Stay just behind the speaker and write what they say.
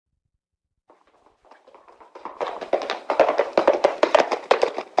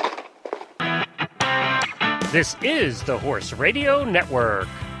This is the Horse Radio Network.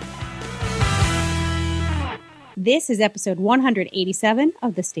 This is episode 187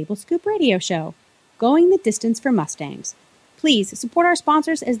 of the Stable Scoop Radio Show, Going the Distance for Mustangs. Please support our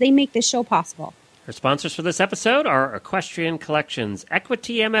sponsors as they make this show possible. Our sponsors for this episode are Equestrian Collections,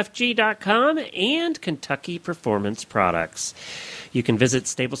 EquityMFG.com, and Kentucky Performance Products. You can visit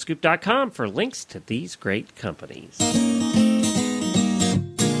StableScoop.com for links to these great companies.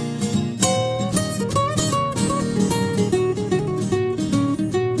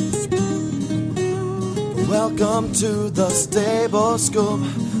 Welcome to the Stable Scoop,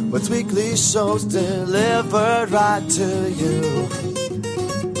 with weekly shows delivered right to you.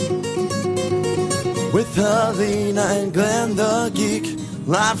 With Helena and Glenn the Geek,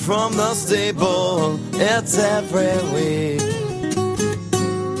 live from the stable, it's every week.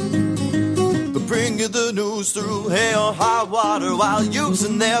 They bring you the news through hail or high water, while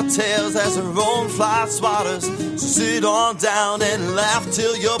using their tails as their own fly swatters. So sit on down and laugh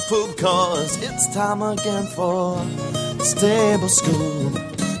till you poop, cause it's time again for the Stable Scoop.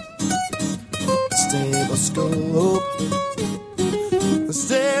 The Stable Scoop. The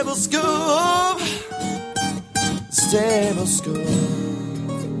Stable Scoop. Stable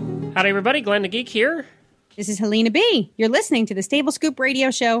Scoop. Howdy, everybody. Glenn the Geek here. This is Helena B. You're listening to the Stable Scoop Radio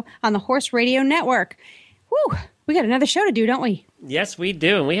Show on the Horse Radio Network. Whew, we got another show to do, don't we? Yes, we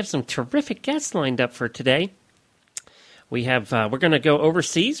do, and we have some terrific guests lined up for today. We have we're going to go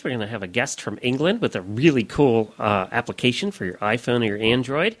overseas. We're going to have a guest from England with a really cool application for your iPhone or your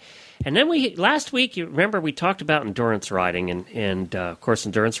Android. And then last week, you remember we talked about endurance riding, and of course,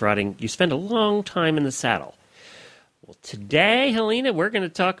 endurance riding, you spend a long time in the saddle. Well, today, Helena, we're going to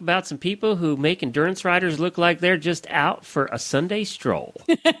talk about some people who make endurance riders look like they're just out for a Sunday stroll.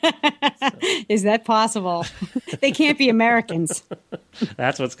 Is that possible? They can't be Americans.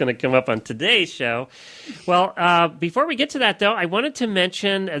 That's what's going to come up on today's show. Well, before we get to that, though, I wanted to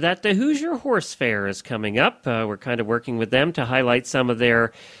mention that the Hoosier Horse Fair is coming up. We're kind of working with them to highlight some of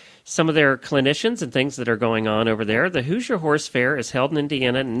their clinicians and things that are going on over there. The Hoosier Horse Fair is held in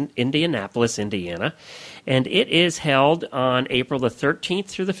Indianapolis, Indiana, and it is held on April the 13th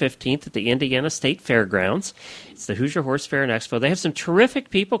through the 15th at the Indiana State Fairgrounds. It's the Hoosier Horse Fair and Expo. They have some terrific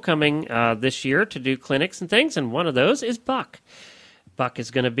people coming this year to do clinics and things, and one of those is Buck. Buck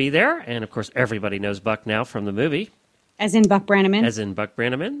is going to be there, and of course everybody knows Buck now from the movie. As in Buck Brannaman? As in Buck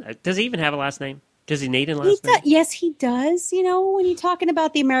Brannaman. Does he even have a last name? Does he need a last name? Yes, he does. You know, when you're talking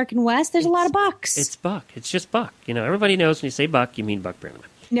about the American West, there's a lot of Bucks. It's Buck. It's just Buck. You know, everybody knows when you say Buck, you mean Buck Brannaman.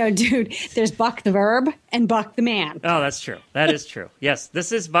 No, dude, there's Buck the verb and Buck the man. Oh, that's true. That is true. Yes,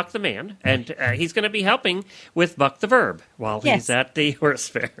 this is Buck the man, and he's going to be helping with Buck the verb while he's at the horse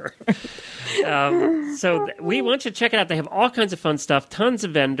fair. So we want you to check it out. They have all kinds of fun stuff, tons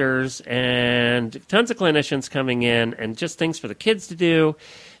of vendors, and tons of clinicians coming in, and just things for the kids to do.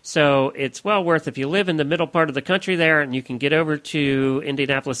 So it's well worth, if you live in the middle part of the country there, and you can get over to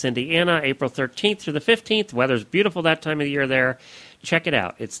Indianapolis, Indiana, April 13th through the 15th. The weather's beautiful that time of the year there. Check it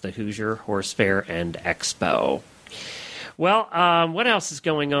out. It's the Hoosier Horse Fair and Expo. Well, what else is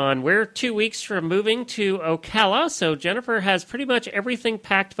going on? We're 2 weeks from moving to Ocala, so Jennifer has pretty much everything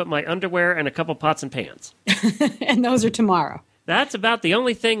packed but my underwear and a couple pots and pans. And those are tomorrow. That's about the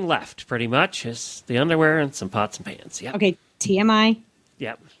only thing left, pretty much, is the underwear and some pots and pans. Yep. Okay, TMI.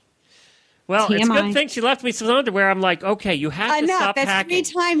 Yep. Well, TMI. It's a good thing she left me some underwear. I'm like, okay, you have to stop That's packing.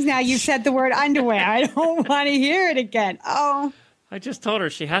 3 times now you've said the word underwear. I don't want to hear it again. Oh. I just told her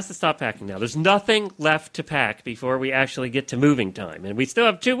she has to stop packing now. There's nothing left to pack before we actually get to moving time, and we still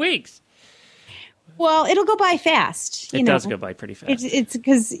have 2 weeks. Well, it'll go by fast. It does go by pretty fast. It's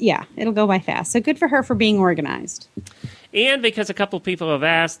because, it'll go by fast. So good for her for being organized. And because a couple people have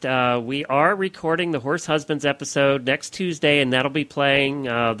asked, we are recording the Horse Husbands episode next Tuesday, and that'll be playing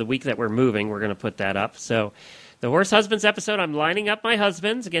the week that we're moving. We're going to put that up. So the Horse Husbands episode, I'm lining up my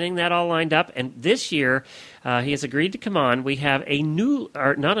husbands, getting that all lined up. And this year, he has agreed to come on. We have not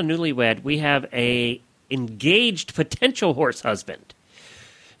a newlywed, we have a engaged potential horse husband.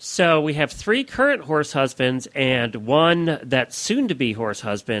 So we have 3 current horse husbands and 1 that's soon-to-be horse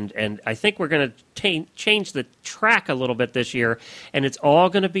husband, and I think we're going to change the track a little bit this year, and it's all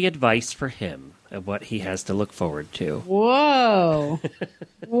going to be advice for him of what he has to look forward to. Whoa.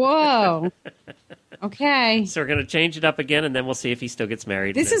 Whoa. Okay. So we're going to change it up again, and then we'll see if he still gets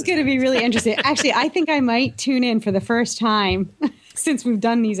married. This is going to be really interesting. Actually, I think I might tune in for the first time since we've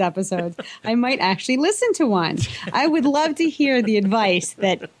done these episodes. I might actually listen to one. I would love to hear the advice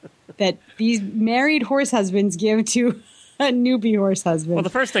that these married horse husbands give to a newbie horse husband. Well, the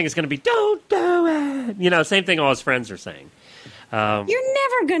first thing is going to be, don't do it. You know, same thing all his friends are saying. You're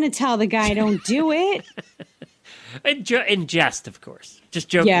never going to tell the guy don't do it. In jest, of course. Just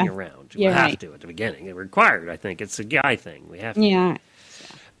joking around. We have to at the beginning. It's required, I think. It's a guy thing. We have to. Yeah.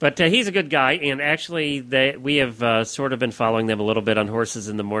 But he's a good guy, and actually we have sort of been following them a little bit on Horses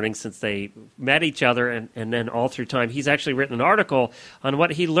in the Morning since they met each other, and then all through time. He's actually written an article on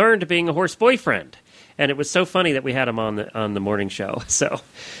what he learned being a horse boyfriend. And it was so funny that we had him on the morning show. So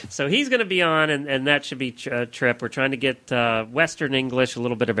he's going to be on, and that should be a trip. We're trying to get Western English, a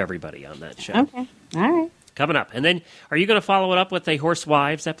little bit of everybody on that show. Okay. All right. Coming up. And then are you going to follow it up with a Horse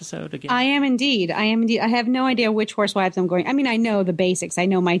Wives episode again? I am indeed. I have no idea which Horse Wives I'm going. I mean, I know the basics. I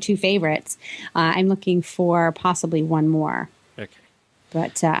know my two favorites. I'm looking for possibly one more. Okay.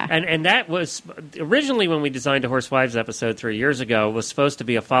 But and that was originally when we designed a Horse Wives episode 3 years ago, was supposed to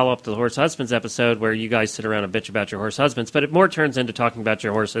be a follow-up to the Horse Husbands episode where you guys sit around and bitch about your horse husbands, but it more turns into talking about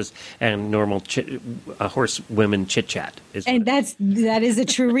your horses and normal horse women chit-chat. That is a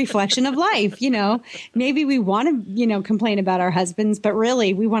true reflection of life. You know, maybe we want to, complain about our husbands, but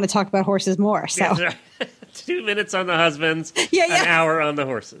really we want to talk about horses more. So That's right. 2 minutes on the husbands, an hour on the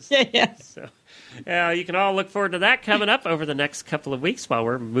horses. Yeah. So. You can all look forward to that coming up over the next couple of weeks while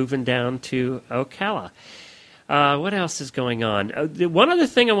we're moving down to Ocala. What else is going on? One other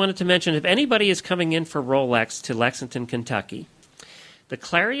thing I wanted to mention, if anybody is coming in for Rolex to Lexington, Kentucky, the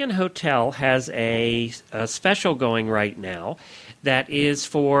Clarion Hotel has a special going right now that is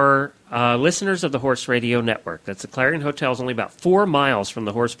for listeners of the Horse Radio Network. That's the Clarion Hotel. Is only about 4 miles from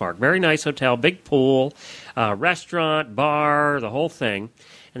the horse park. Very nice hotel, big pool, restaurant, bar, the whole thing.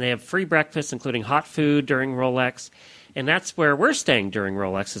 And they have free breakfast, including hot food during Rolex. And that's where we're staying during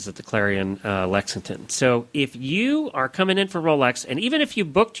Rolex, is at the Clarion Lexington. So if you are coming in for Rolex, and even if you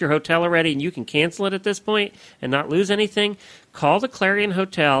booked your hotel already and you can cancel it at this point and not lose anything, call the Clarion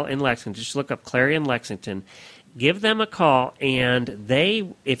Hotel in Lexington. Just look up Clarion Lexington. Give them a call, and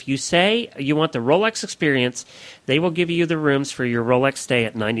if you say you want the Rolex experience, they will give you the rooms for your Rolex stay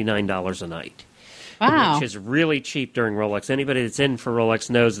at $99 a night. Wow. Which is really cheap during Rolex. Anybody that's in for Rolex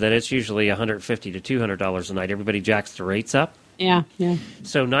knows that it's usually $150 to $200 a night. Everybody jacks the rates up. Yeah.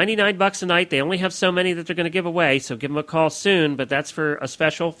 So $99 a night. They only have so many that they're going to give away, so give them a call soon. But that's for a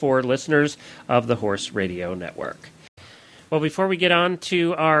special for listeners of the Horse Radio Network. Well, before we get on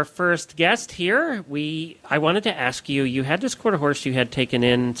to our first guest here, I wanted to ask you, you had this quarter horse you had taken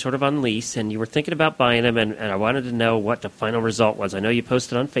in sort of on lease, and you were thinking about buying him, and I wanted to know what the final result was. I know you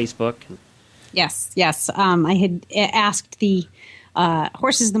posted on Facebook. Yes. I had asked the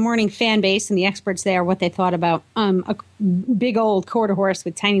Horses in the Morning fan base and the experts there what they thought about a big old quarter horse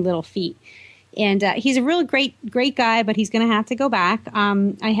with tiny little feet. And he's a really great guy, but he's going to have to go back.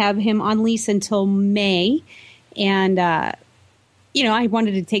 I have him on lease until May. And, I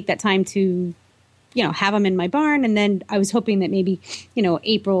wanted to take that time to, have him in my barn. And then I was hoping that maybe,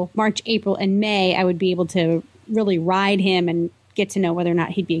 March, April, and May, I would be able to really ride him and get to know whether or not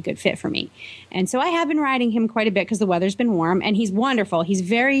he'd be a good fit for me. And so I have been riding him quite a bit because the weather's been warm, and he's wonderful. He's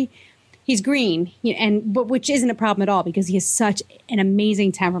green, but which isn't a problem at all because he has such an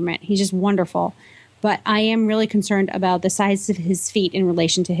amazing temperament. He's just wonderful. But I am really concerned about the size of his feet in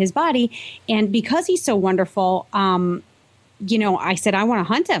relation to his body. And because he's so wonderful, I said, I want to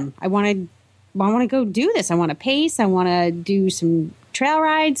hunt him. I want to go do this. I want to pace. I want to do some trail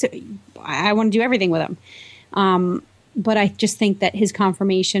rides. I want to do everything with him. But I just think that his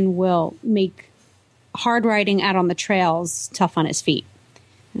conformation will make hard riding out on the trails tough on his feet.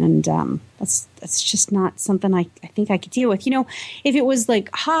 And that's just not something I think I could deal with. If it was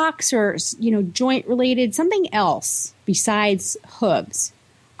like hocks or, joint related, something else besides hooves,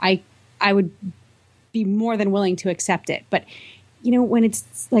 I would be more than willing to accept it. But, when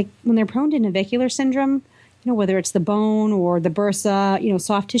it's like when they're prone to navicular syndrome, whether it's the bone or the bursa,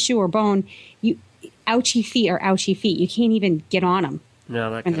 soft tissue or bone, ouchy feet are ouchy feet. You can't even get on them.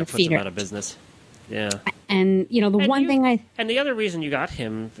 No, that kind of puts them out of business. Yeah. And, And the other reason you got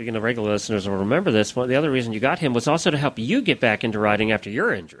him, regular listeners will remember this, the other reason you got him was also to help you get back into riding after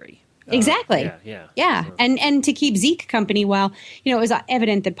your injury. Exactly. Yeah. So. And to keep Zeke company while, it was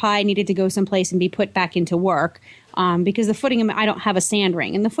evident that Pi needed to go someplace and be put back into work. Because the footing, I don't have a sand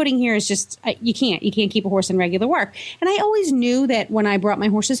ring. And the footing here is just, you can't keep a horse in regular work. And I always knew that when I brought my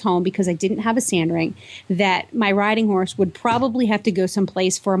horses home, because I didn't have a sand ring, that my riding horse would probably have to go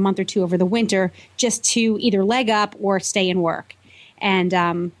someplace for a month or two over the winter just to either leg up or stay in work. And,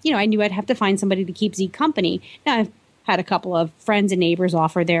 I knew I'd have to find somebody to keep Zeke company. Now, I've had a couple of friends and neighbors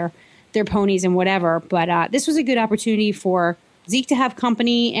offer their ponies and whatever, but this was a good opportunity for Zeke to have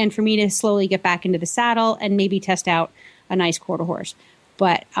company and for me to slowly get back into the saddle and maybe test out a nice quarter horse.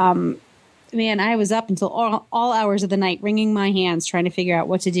 But, I was up until all hours of the night wringing my hands trying to figure out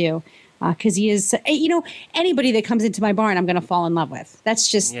what to do. because he is, anybody that comes into my barn, I'm going to fall in love with. That's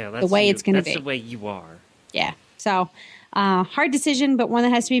just the way it's going to be. That's the way you are. Yeah. So hard decision, but one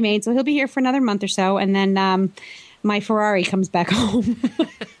that has to be made. So he'll be here for another month or so, and then my Ferrari comes back home.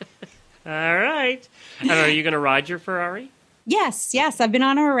 All right. And are you going to ride your Ferrari? Yes. I've been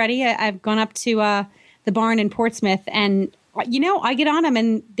on her already. I've gone up to the barn in Portsmouth, and I get on him,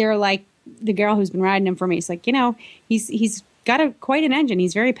 and they're like, the girl who's been riding him for me is like, he's got quite an engine.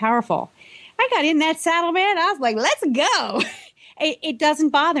 He's very powerful. I got in that saddle, man. I was like, let's go. It doesn't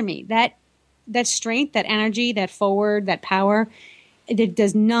bother me. That strength, that energy, that forward, that power, it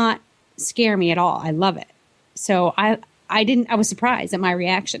does not scare me at all. I love it. So I was surprised at my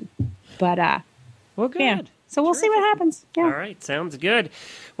reaction, but well, good. Yeah. So we'll see what happens. Yeah. All right. Sounds good.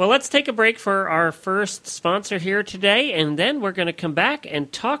 Well, let's take a break for our first sponsor here today, and then we're going to come back and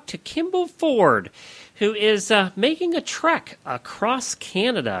talk to Kimball Ford, who is making a trek across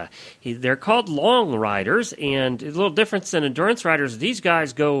Canada. They're called long riders, and a little difference than endurance riders. These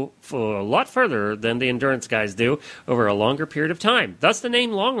guys go for a lot further than the endurance guys do over a longer period of time. Thus the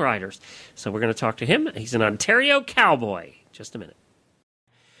name Long Riders. So we're going to talk to him. He's an Ontario cowboy. Just a minute.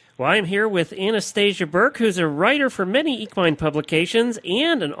 Well, I'm here with Anastasia Burke, who's a writer for many equine publications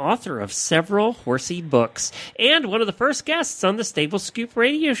and an author of several horsey books, and one of the first guests on the Stable Scoop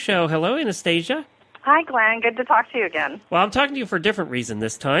radio show. Hello, Anastasia. Hi, Glenn. Good to talk to you again. Well, I'm talking to you for a different reason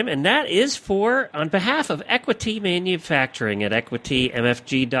this time, and that is on behalf of Equity Manufacturing at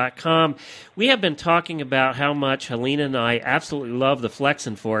equitymfg.com. We have been talking about how much Helena and I absolutely love the Flex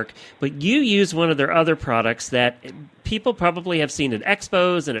and Fork, but you use one of their other products that people probably have seen at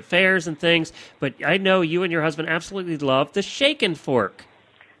expos and at fairs and things, but I know you and your husband absolutely love the Shake and Fork.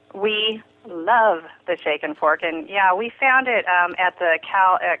 We love the Shake and Fork, and yeah, we found it at the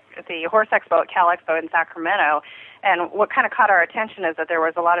Horse Expo at Cal Expo in Sacramento. And what kind of caught our attention is that there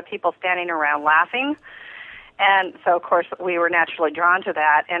was a lot of people standing around laughing, and so of course we were naturally drawn to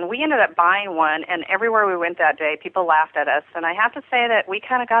that. And we ended up buying one, and everywhere we went that day, people laughed at us. And I have to say that we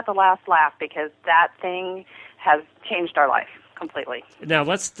kind of got the last laugh because that thing has changed our life completely. Now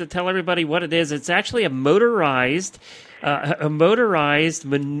let's tell everybody what it is. It's actually a motorized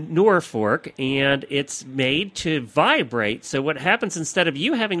manure fork, and it's made to vibrate. So what happens, instead of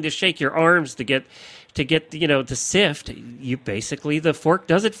you having to shake your arms to get to sift, the fork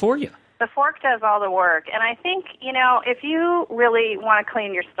does it for you. The fork does all the work, and I think, if you really want to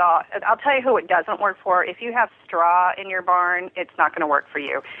clean your stall, I'll tell you who it doesn't work for. If you have straw in your barn, it's not going to work for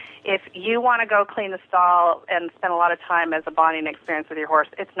you. If you want to go clean the stall and spend a lot of time as a bonding experience with your horse,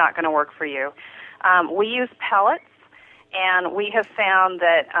 it's not going to work for you. We use pellets, and we have found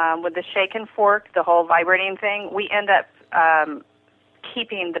that with the Shake and Fork, the whole vibrating thing, we end up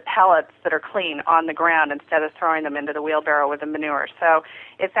keeping the pellets that are clean on the ground instead of throwing them into the wheelbarrow with the manure. So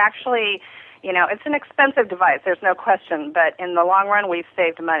it's actually, it's an expensive device, there's no question, but in the long run, we've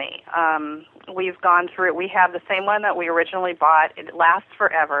saved money. We've gone through it. We have the same one that we originally bought. It lasts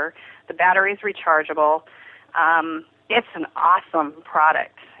forever. The battery's rechargeable. It's an awesome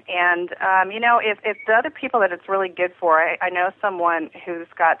product. And, if the other people that it's really good for, I know someone who's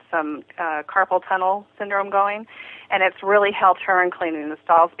got some carpal tunnel syndrome going, and it's really helped her in cleaning the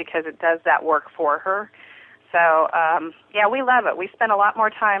stalls because it does that work for her. So, we love it. We spend a lot more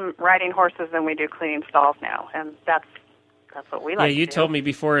time riding horses than we do cleaning stalls now, and that's what we like to do. Yeah, you told me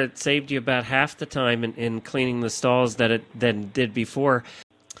before it saved you about half the time in cleaning the stalls than it did before.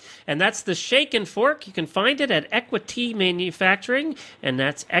 And that's the Shake and Fork. You can find it at Equity Manufacturing, and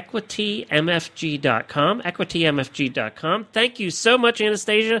that's equitymfg.com, equitymfg.com. Thank you so much,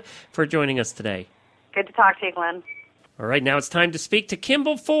 Anastasia, for joining us today. Good to talk to you, Glenn. All right, now it's time to speak to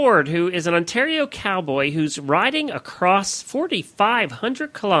Kimball Ford, who is an Ontario cowboy who's riding across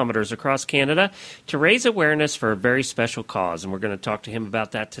 4,500 kilometers across Canada to raise awareness for a very special cause, and we're going to talk to him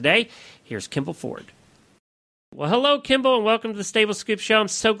about that today. Here's Kimball Ford. Well, hello, Kimball, and welcome to the Stable Scoop Show. I'm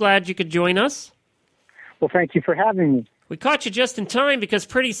so glad you could join us. Well, thank you for having me. We caught you just in time because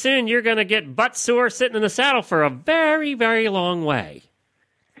pretty soon you're going to get butt sore sitting in the saddle for a very, very long way.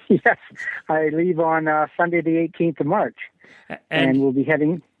 Yes, I leave on Sunday the 18th of March, and we'll be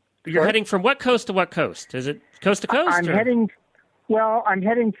heading... You're heading from what coast to what coast? Is it coast to coast? I'm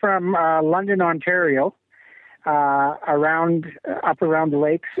heading from London, Ontario, up around the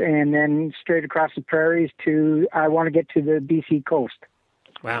lakes, and then straight across the prairies I want to get to the BC coast.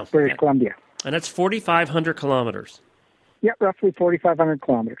 Wow. British Columbia. And that's 4,500 kilometers. Yep, roughly 4,500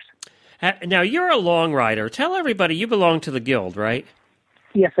 kilometers. Now, you're a long rider. Tell everybody, you belong to the Guild, right?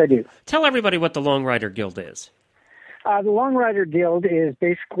 Yes, I do. Tell everybody what the Long Rider Guild is. The Long Rider Guild is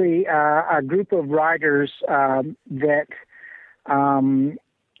basically a group of riders that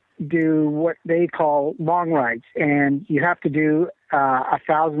do what they call long rides, and you have to do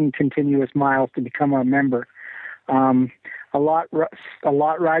 1,000 continuous miles to become a member. A lot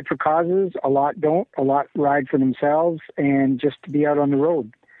ride for causes, a lot don't. A lot ride for themselves and just to be out on the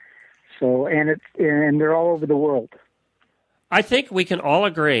road. So, and they're all over the world. I think we can all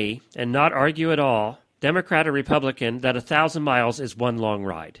agree and not argue at all, Democrat or Republican, that 1,000 miles is one long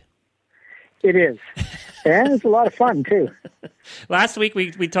ride. It is. And it's a lot of fun, too. Last week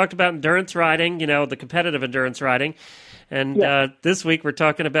we talked about endurance riding, the competitive endurance riding. And this week we're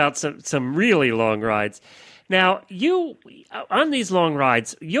talking about some really long rides. Now, on these long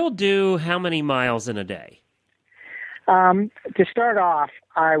rides, you'll do how many miles in a day? To start off,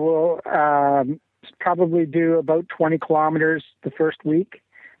 I will probably do about 20 kilometers the first week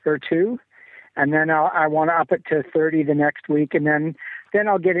or two. And then I want to up it to 30 the next week. And then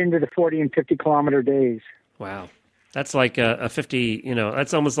I'll get into the 40 and 50 kilometer days. Wow. That's like a 50,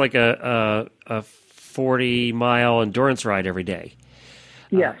 that's almost like a 40-mile endurance ride every day.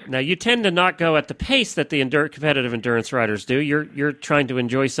 Yes. Now, you tend to not go at the pace that the competitive endurance riders do. You're trying to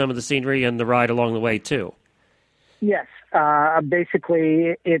enjoy some of the scenery and the ride along the way, too. Yes.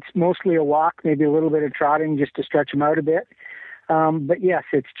 Basically, it's mostly a walk, maybe a little bit of trotting just to stretch them out a bit. But, yes,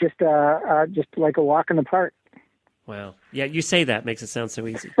 it's just like a walk in the park. Wow. Yeah, you say that. Makes it sound so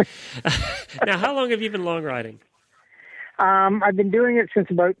easy. Now, how long have you been long riding? I've been doing it since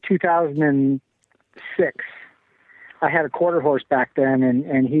about 2006. I had a quarter horse back then,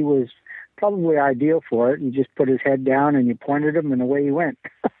 and he was probably ideal for it. You just put his head down and you pointed him, and away he went.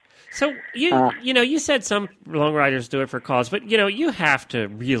 So, you said some long riders do it for cause, but, you have to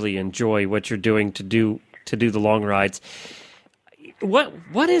really enjoy what you're doing to do the long rides.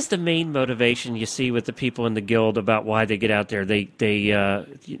 What is the main motivation you see with the people in the guild about why they get out there? They're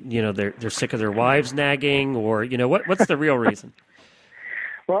sick of their wives nagging, or what's the real reason?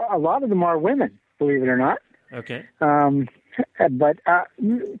 Well, a lot of them are women, believe it or not. Okay. But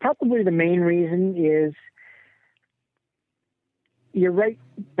probably the main reason is you're right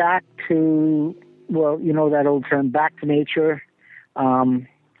back to, that old term, back to nature,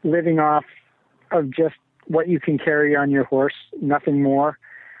 living off of just what you can carry on your horse, nothing more.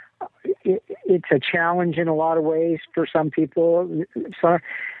 It's a challenge in a lot of ways for some people. So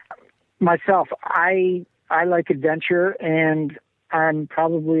myself, I like adventure, and I'm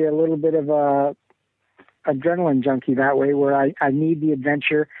probably a little bit of a adrenaline junkie that way, where I need the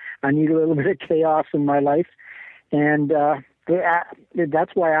adventure. I need a little bit of chaos in my life, and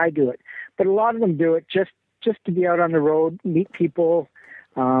that's why I do it. But a lot of them do it just to be out on the road, meet people,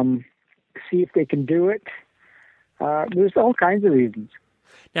 see if they can do it. There's all kinds of reasons.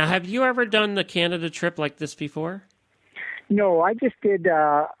 Now, have you ever done the Canada trip like this before? No, I just did.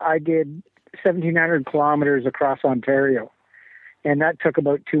 I did 1,700 kilometers across Ontario, and that took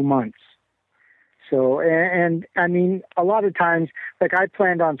about 2 months. So, and I mean, a lot of times, like I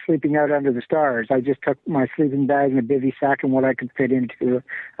planned on sleeping out under the stars. I just took my sleeping bag and a bivy sack and what I could fit into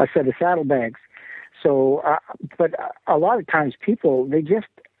a set of saddlebags. So, but a lot of times people, they just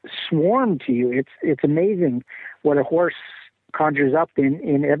swarm to you. It's amazing what a horse conjures up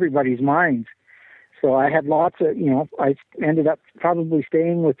in everybody's minds. So I had lots of, I ended up probably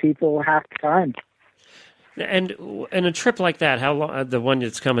staying with people half the time. And a trip like that, how long? The one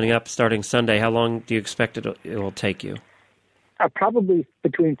that's coming up starting Sunday, how long do you expect it will take you? Probably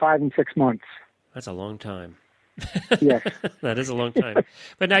between 5 and 6 months. That's a long time. Yes. That is a long time.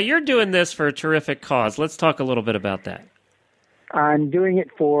 But now you're doing this for a terrific cause. Let's talk a little bit about that. I'm doing it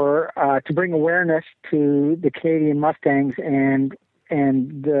for to bring awareness to the Canadian Mustangs and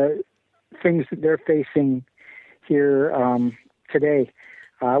the things that they're facing here today.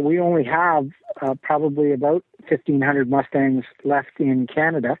 We only have probably about 1,500 Mustangs left in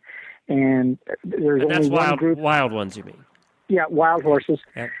Canada, and there's only one group. Wild ones, you mean? Yeah, wild horses.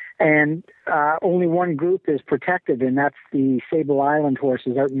 Yeah. And only one group is protected, and that's the Sable Island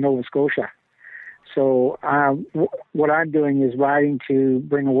horses out in Nova Scotia. So what I'm doing is riding to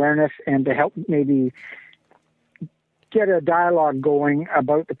bring awareness and to help maybe get a dialogue going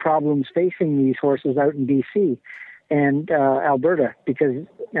about the problems facing these horses out in BC and Alberta, because,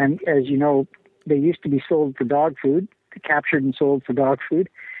 and as you know, they used to be sold for dog food, captured and sold for dog food,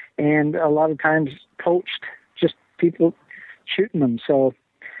 and a lot of times poached, just people shooting them. So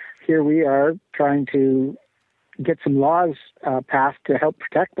here we are trying to get some laws passed to help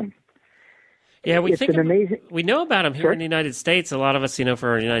protect them. Yeah, we know about them here Sure. in the United States. A lot of us, for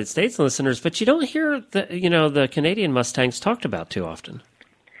our United States listeners, but you don't hear the Canadian Mustangs talked about too often.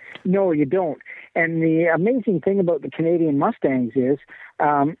 No, you don't. And the amazing thing about the Canadian Mustangs is,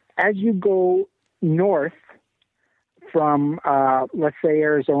 as you go north from, let's say,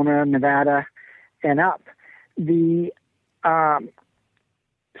 Arizona, Nevada, and up, the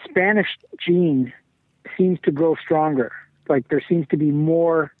Spanish gene seems to grow stronger. Like there seems to be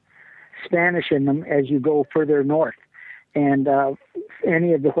more Spanish in them as you go further north. And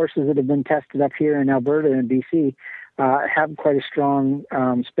any of the horses that have been tested up here in Alberta and BC have quite a strong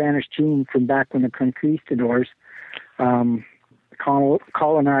Spanish gene from back when the conquistadors colonized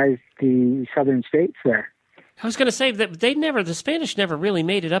the southern states there. I was going to say that the Spanish never really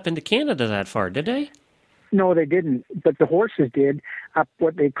made it up into Canada that far, did they? No, they didn't. But the horses did up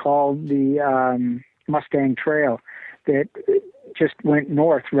what they called the Mustang Trail that just went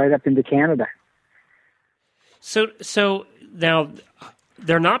north right up into Canada. So now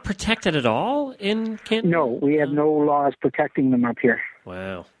they're not protected at all in Canada? No, we have no laws protecting them up here.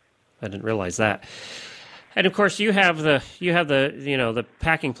 Wow. I didn't realize that. And of course, you have the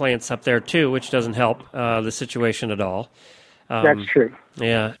packing plants up there too, which doesn't help the situation at all. That's true.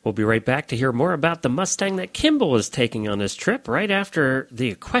 Yeah, we'll be right back to hear more about the Mustang that Kimball is taking on his trip right after the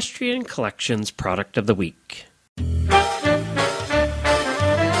Equestrian Collections Product of the Week.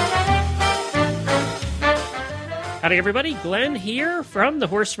 Howdy, everybody. Glenn here from the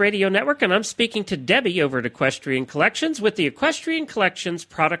Horse Radio Network, and I'm speaking to Debbie over at Equestrian Collections with the Equestrian Collections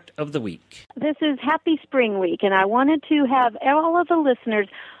Product of the Week. This is Happy Spring Week, and I wanted to have all of the listeners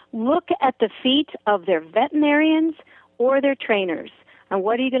look at the feet of their veterinarians or their trainers. And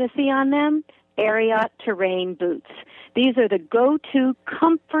what are you going to see on them? Ariat terrain boots. These are the go-to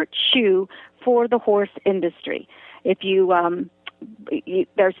comfort shoe for the horse industry. If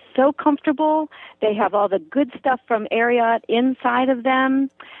they're so comfortable. They have all the good stuff from Ariat inside of them,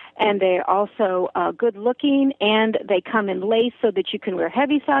 and they're also good looking, and they come in lace so that you can wear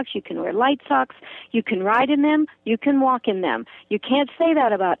heavy socks, you can wear light socks, you can ride in them, you can walk in them. You can't say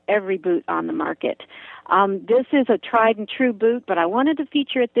that about every boot on the market. This is a tried and true boot, but I wanted to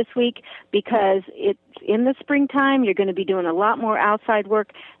feature it this week because it's in the springtime. You're going to be doing a lot more outside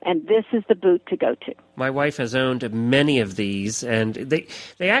work, and this is the boot to go to. My wife has owned many of these, and they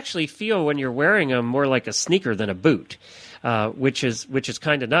actually feel when you're wearing them more like a sneaker than a boot. Which is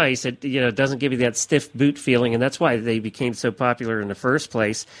kind of nice. It doesn't give you that stiff boot feeling, and that's why they became so popular in the first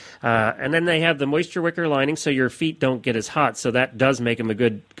place. And then they have the moisture wicker lining, so your feet don't get as hot. So that does make them a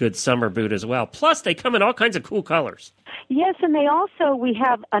good summer boot as well. Plus, they come in all kinds of cool colors. Yes, and we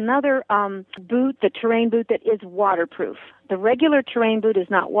have another boot, the terrain boot, that is waterproof. The regular terrain boot is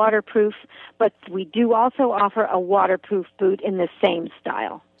not waterproof, but we do also offer a waterproof boot in the same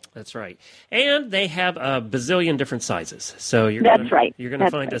style. That's right. And they have a bazillion different sizes. So you're going to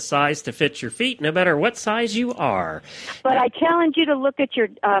find a size to fit your feet, no matter what size you are. But I challenge you to look at your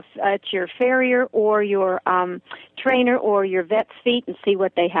farrier or your trainer or your vet's feet and see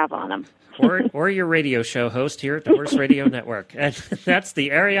what they have on them. or your radio show host here at the Horse Radio Network. And that's the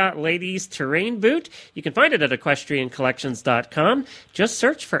Ariat Ladies Terrain Boot. You can find it at equestriancollections.com. Just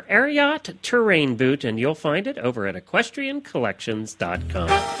search for Ariat Terrain Boot, and you'll find it over at equestriancollections.com.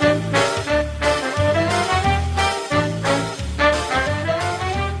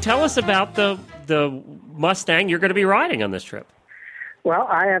 Tell us about the Mustang you're going to be riding on this trip. Well,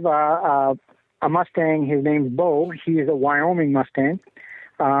 I have a Mustang. His name's Bo. He is a Wyoming Mustang.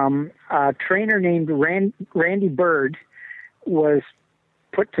 A trainer named Randy Bird was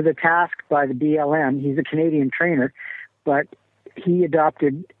put to the task by the BLM. He's a Canadian trainer, but he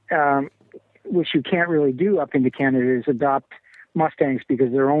adopted, which you can't really do up into Canada, is adopt Mustangs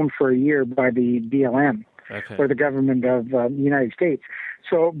because they're owned for a year by the BLM, or the government of the United States.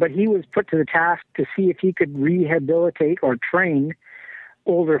 So, but he was put to the task to see if he could rehabilitate or train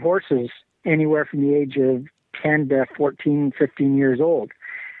older horses anywhere from the age of 10 to 14, 15 years old.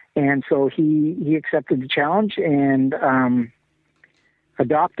 And so he accepted the challenge and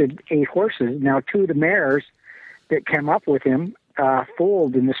adopted 8 horses. Now, 2 of the mares that came up with him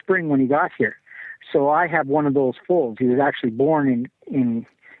foaled in the spring when he got here. So I have one of those foals. He was actually born in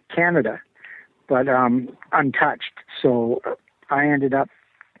Canada, but untouched. So I ended up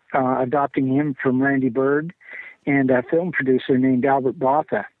adopting him from Randy Bird and a film producer named Albert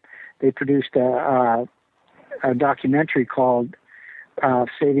Botha. They produced a documentary called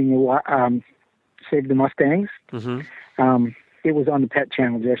Save the Mustangs. Mm-hmm. It was on the Pet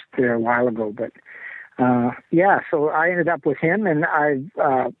Channel just there a while ago, but so I ended up with him, and I've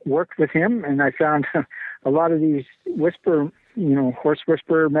worked with him, and I found a lot of these horse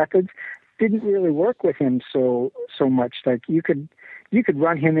whisperer methods didn't really work with him so much. Like you could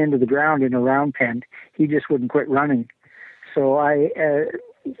run him into the ground in a round pen, he just wouldn't quit running. So I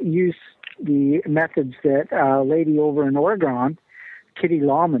used the methods that a lady over in Oregon, Kitty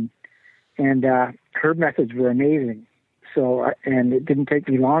Lawman, and her methods were amazing. So, and it didn't take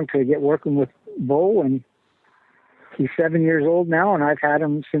me long to get working with Bo, and he's 7 years old now, and I've had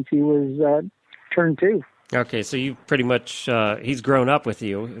him since he was turned 2. Okay, so you pretty much, he's grown up with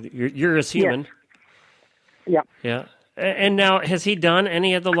you. You're his human. Yes. Yeah. And now, has he done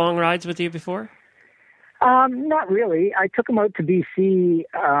any of the long rides with you before? Not really. I took him out to BC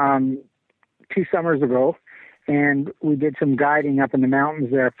 2 summers ago, and we did some guiding up in the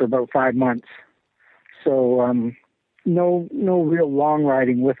mountains there for about 5 months. So no real long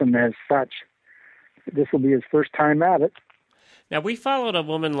riding with him as such. This will be his first time at it. Now, we followed a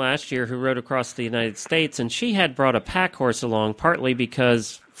woman last year who rode across the United States, and she had brought a pack horse along, partly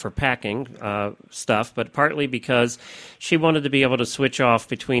because for packing stuff, but partly because she wanted to be able to switch off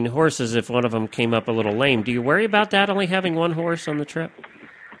between horses if one of them came up a little lame. Do you worry about that, only having one horse on the trip?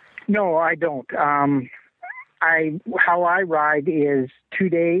 No, I don't. How I ride is 2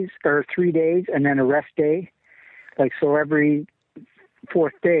 days or 3 days and then a rest day. Like, so every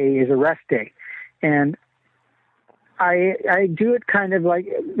 4th day is a rest day. And I do it kind of like,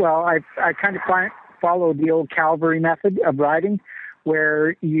 well, I kind of follow the old cavalry method of riding,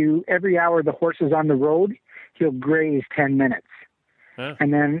 where every hour the horse is on the road, he'll graze 10 minutes. Huh.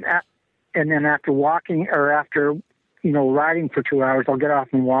 And then after walking or after, riding for 2 hours, I'll get off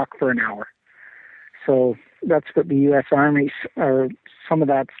and walk for an hour. So that's what the U.S. Army, or some of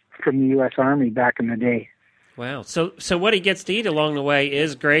that's from the U.S. Army back in the day. Wow. So what he gets to eat along the way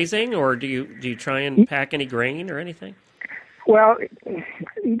is grazing, or do you try and pack any grain or anything? Well,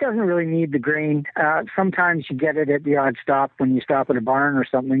 he doesn't really need the grain. Sometimes you get it at the odd stop when you stop at a barn or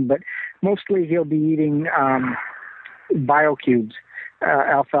something, but mostly he'll be eating bio cubes,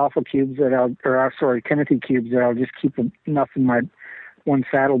 alfalfa cubes Timothy cubes that I'll just keep enough in my one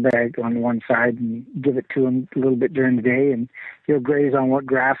saddlebag on one side and give it to him a little bit during the day, and he'll graze on what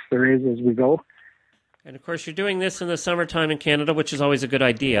grass there is as we go. And, of course, you're doing this in the summertime in Canada, which is always a good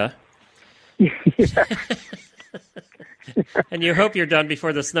idea. Yeah. And you hope you're done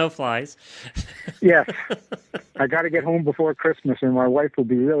before the snow flies. Yes. I got to get home before Christmas, or my wife will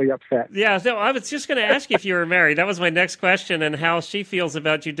be really upset. Yeah, so I was just going to ask you if you were married. That was my next question, and how she feels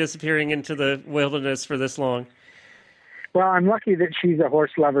about you disappearing into the wilderness for this long. Well, I'm lucky that she's a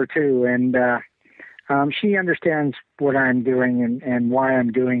horse lover, too, and she understands what I'm doing and why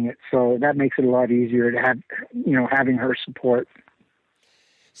I'm doing it, so that makes it a lot easier to have, having her support.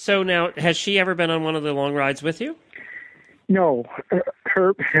 So now, has she ever been on one of the long rides with you? No.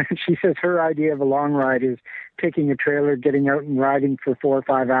 She says her idea of a long ride is taking a trailer, getting out and riding for 4 or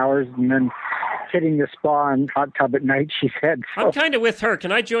 5 hours, and then hitting the spa and hot tub at night, she said. So. I'm kind of with her.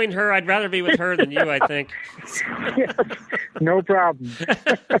 Can I join her? I'd rather be with her than you, I think. Yes, no problem.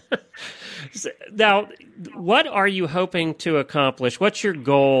 Now, what are you hoping to accomplish? What's your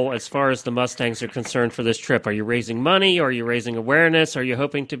goal as far as the Mustangs are concerned for this trip? Are you raising money? Are you raising awareness? Are you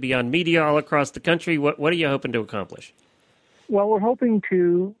hoping to be on media all across the country? What are you hoping to accomplish? Well, we're hoping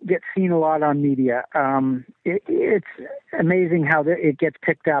to get seen a lot on media. It's amazing how it gets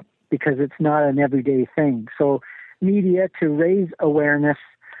picked up because it's not an everyday thing. So media to raise awareness,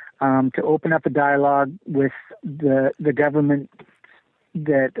 to open up a dialogue with the government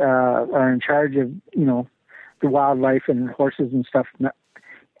that are in charge of, the wildlife and horses and stuff.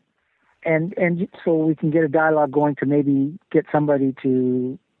 And so we can get a dialogue going to maybe get somebody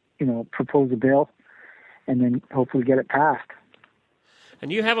to, propose a bill and then hopefully get it passed.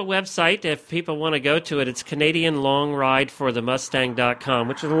 And you have a website, if people want to go to it, it's CanadianLongRideForTheMustang.com,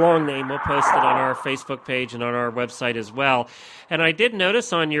 which is a long name. We'll post it on our Facebook page and on our website as well. And I did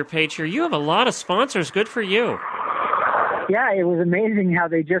notice on your page here, you have a lot of sponsors. Good for you. Yeah, it was amazing how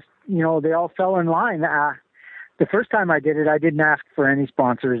they just, they all fell in line. The first time I did it, I didn't ask for any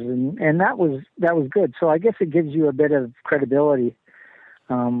sponsors, and that was good. So I guess it gives you a bit of credibility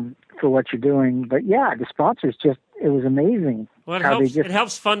for what you're doing. But yeah, the sponsors it was amazing. Well, it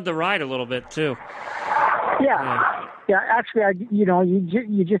helps fund the ride a little bit too. Yeah. Actually,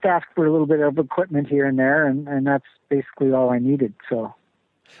 you just ask for a little bit of equipment here and there, and that's basically all I needed. So,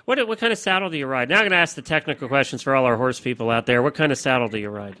 what kind of saddle do you ride? Now I'm going to ask the technical questions for all our horse people out there. What kind of saddle do you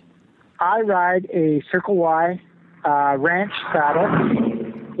ride? I ride a Circle Y ranch saddle.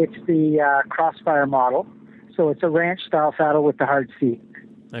 It's the Crossfire model, so it's a ranch style saddle with the hard seat.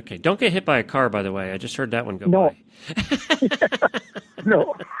 Okay, don't get hit by a car, by the way. I just heard that one go by.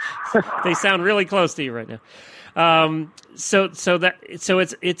 No. They sound really close to you right now. So it's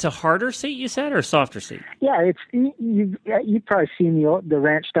a harder seat, you said, or a softer seat? Yeah, you've probably seen the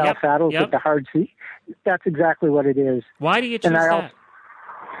ranch style saddles with the hard seat. That's exactly what it is. Why do you choose that?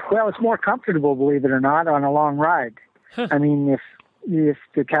 Well, it's more comfortable, believe it or not, on a long ride. Huh. I mean, if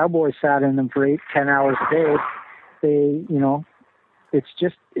the cowboys sat in them for 8-10 hours a day,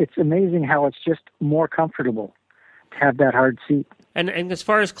 it's amazing how it's just more comfortable to have that hard seat. And as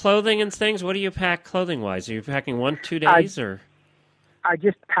far as clothing and things, what do you pack clothing-wise? Are you packing 1-2 days? Or I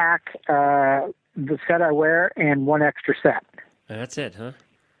just pack the set I wear and one extra set. That's it, huh?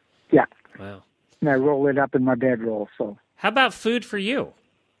 Yeah. Wow. And I roll it up in my bedroll. So. How about food for you?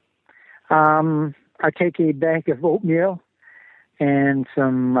 I take a bag of oatmeal and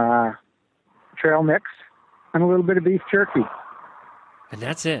some trail mix and a little bit of beef jerky. And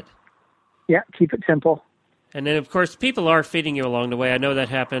that's it? Yeah, keep it simple. And then, of course, people are feeding you along the way. I know that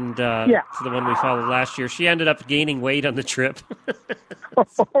happened to the one we followed last year. She ended up gaining weight on the trip.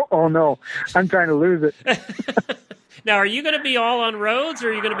 Oh, no. I'm trying to lose it. Now, are you going to be all on roads, or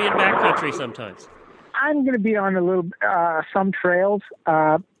are you going to be in backcountry sometimes? I'm going to be on some trails,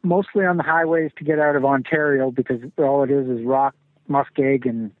 mostly on the highways to get out of Ontario, because all it is rock, muskeg,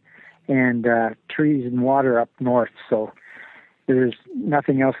 and trees and water up north. So there's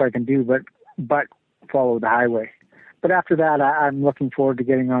nothing else I can do but follow the highway. But after that, I'm looking forward to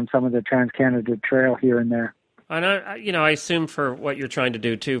getting on some of the Trans-Canada Trail here and there. And I assume for what you're trying to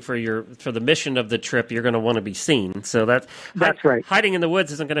do too, for the mission of the trip, you're going to want to be seen. So that's right. Hiding in the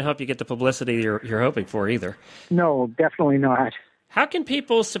woods isn't going to help you get the publicity you're hoping for either. No, definitely not. How can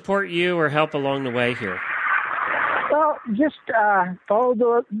people support you or help along the way here? Well, just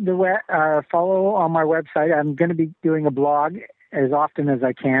follow follow on my website. I'm going to be doing a blog as often as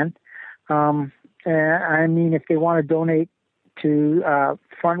I can. I mean, if they want to donate to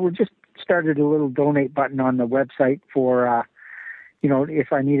fund, we just started a little donate button on the website for,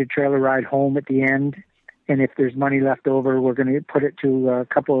 if I need a trailer ride home at the end, and if there's money left over, we're going to put it to a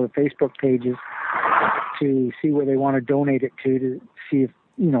couple of Facebook pages to see where they want to donate it to see if,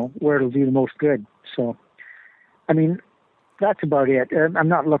 where it'll do the most good. So, I mean, that's about it. I'm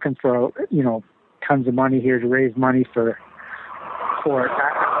not looking for, tons of money here to raise money for it.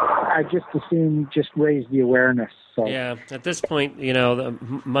 I just assume just raise the awareness. So. Yeah, at this point, the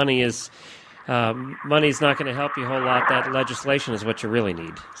money's not going to help you a whole lot. That legislation is what you really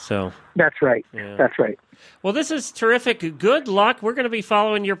need. So that's right. Yeah. That's right. Well, this is terrific. Good luck. We're going to be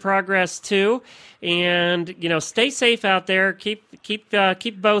following your progress too, and stay safe out there. Keep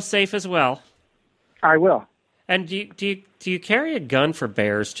Bo safe as well. I will. And do you carry a gun for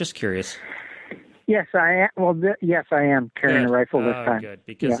bears? Just curious. Yes, I am. Well, yes, I am carrying a rifle this time. Good,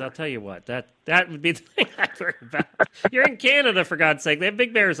 because I'll tell you what, that would be the thing I'd worry about. You're in Canada, for God's sake. They have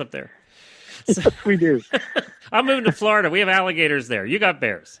big bears up there. So, yes, we do. I'm moving to Florida. We have alligators there. You got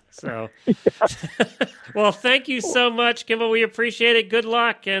bears. So, well, thank you so much, Kimball. We appreciate it. Good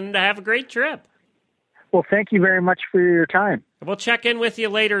luck, and have a great trip. Well, thank you very much for your time. We'll check in with you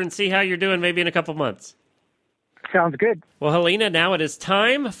later and see how you're doing, maybe in a couple months. Sounds good. Well, Helena, now it is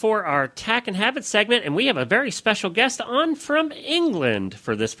time for our Tack and Habit segment, and we have a very special guest on from England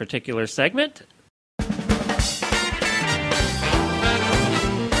for this particular segment.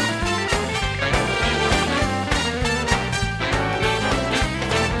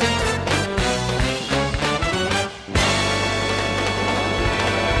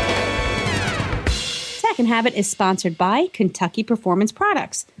 Tack and Habit is sponsored by Kentucky Performance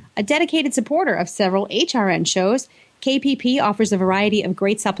Products. A dedicated supporter of several HRN shows, KPP offers a variety of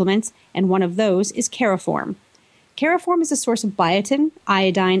great supplements, and one of those is Caraform. Caraform is a source of biotin,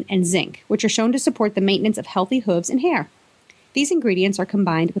 iodine, and zinc, which are shown to support the maintenance of healthy hooves and hair. These ingredients are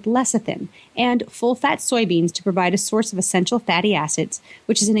combined with lecithin and full-fat soybeans to provide a source of essential fatty acids,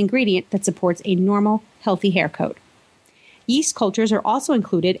 which is an ingredient that supports a normal, healthy hair coat. Yeast cultures are also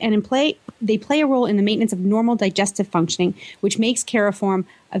included, and they play a role in the maintenance of normal digestive functioning, which makes Caraform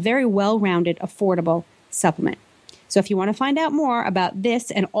a very well-rounded, affordable supplement. So if you want to find out more about this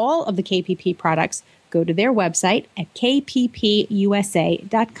and all of the KPP products, go to their website at kppusa.com.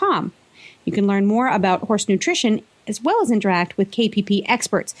 You can learn more about horse nutrition as well as interact with KPP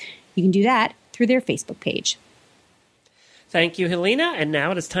experts. You can do that through their Facebook page. Thank you, Helena. And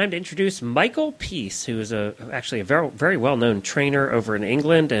now it is time to introduce Michael Peace, who is actually a very, very well-known trainer over in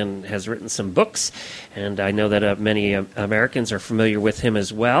England and has written some books. And I know that many Americans are familiar with him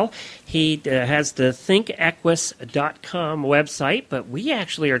as well. He has the thinkequus.com website, but we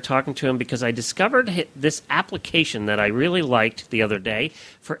actually are talking to him because I discovered this application that I really liked the other day.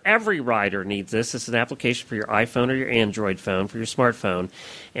 For every rider needs this. It's an application for your iPhone or your Android phone, for your smartphone.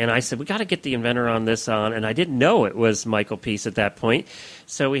 And I said, we got to get the inventor on this on, and I didn't know it was Michael Peace at that point.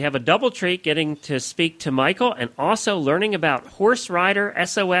 So we have a double treat getting to speak to Michael and also learning about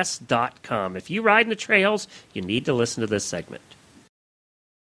HorseRiderSOS.com. If you ride in the trails, you need to listen to this segment.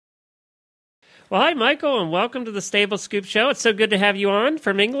 Well, hi, Michael, and welcome to the Stable Scoop Show. It's so good to have you on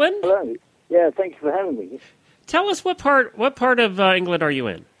from England. Hello. Yeah, thank you for having me. tell us what part of England are you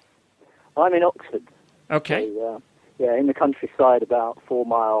in? I'm in Oxford. Okay. So, in the countryside, about 4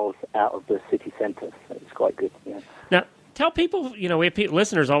 miles out of the city centre. So it's quite good. Yeah. Now, tell people, we have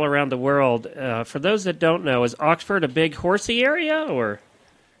listeners all around the world. For those that don't know, is Oxford a big horsey area, or?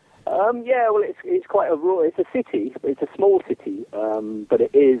 Well, it's quite a rural. It's a city. It's a small city, but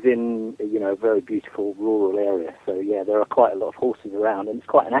it is in a very beautiful rural area. So there are quite a lot of horses around, and it's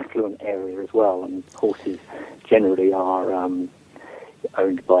quite an affluent area as well. And horses generally are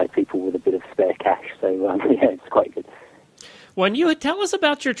owned by people with a bit of spare cash. So it's quite good. When you tell us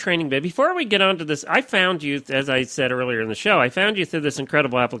about your training, babe, before we get on to this, I found you, as I said earlier in the show, I found you through this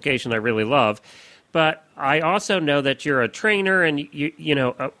incredible application I really love. But I also know that you're a trainer and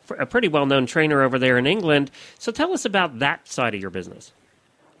a pretty well-known trainer over there in England. So tell us about that side of your business.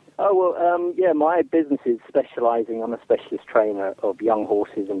 Oh, well, my business is specializing. I'm a specialist trainer of young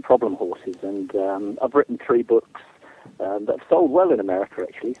horses and problem horses. And I've written 3 books that have sold well in America,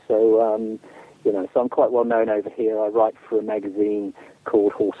 actually. So, so I'm quite well known over here. I write for a magazine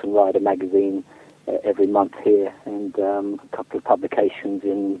called Horse and Rider Magazine every month here, and a couple of publications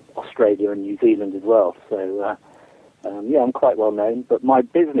in Australia and New Zealand as well. So, I'm quite well known. But my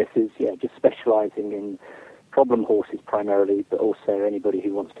business is, just specializing in problem horses primarily, but also anybody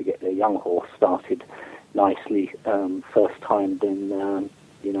who wants to get their young horse started nicely first time, then,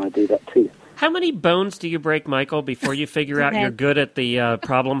 I do that too. How many bones do you break, Michael, before you figure out you're good at the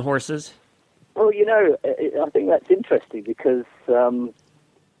problem horses? Well, I think that's interesting because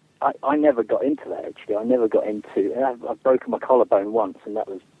I never got into that, actually. I never got into... I've broken my collarbone once, and that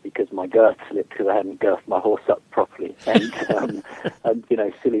was because my girth slipped because I hadn't girthed my horse up properly. And,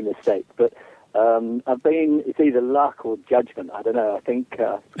 silly mistake. But it's either luck or judgment. I don't know. I think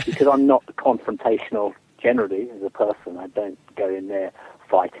because I'm not confrontational generally as a person, I don't go in there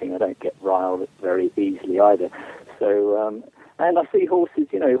fighting. I don't get riled very easily either. So... and I see horses,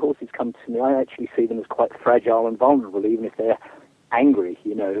 horses come to me. I actually see them as quite fragile and vulnerable, even if they're angry,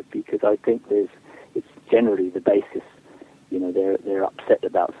 because I think it's generally the basis, they're upset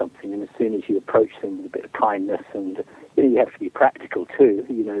about something. And as soon as you approach them with a bit of kindness and, you have to be practical too,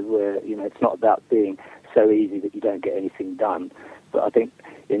 where, it's not about being so easy that you don't get anything done. But I think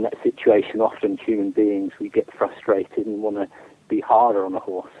in that situation, often human beings, we get frustrated and want to be harder on a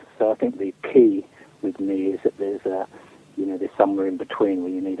horse. So I think the key with me is that there's somewhere in between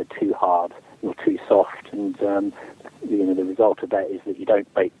where you're neither too hard nor too soft, and the result of that is that you don't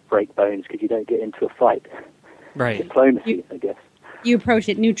break bones because you don't get into a fight. Right. Diplomacy, I guess. You approach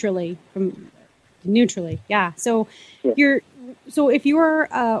it neutrally. Yeah. So if you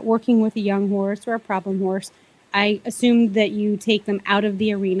are working with a young horse or a problem horse, I assume that you take them out of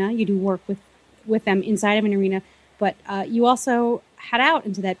the arena. You do work with them inside of an arena, but you also head out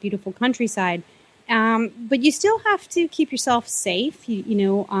into that beautiful countryside. But you still have to keep yourself safe,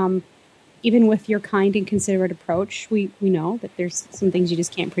 even with your kind and considerate approach. We know that there's some things you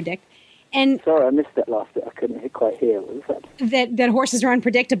just can't predict. And sorry, I missed that last bit. I couldn't quite hear. What was that? That horses are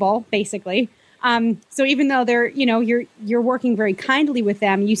unpredictable, basically. So even though they're, you're working very kindly with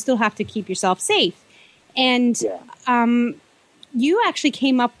them, you still have to keep yourself safe. And you actually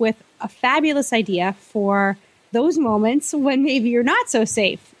came up with a fabulous idea for those moments when maybe you're not so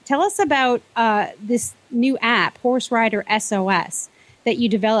safe. Tell us about this new app, Horse Rider SOS, that you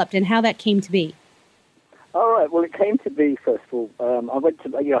developed and how that came to be. All right. Well, it came to be, first of all, I went to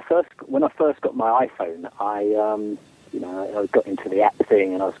when I first got my iPhone, I got into the app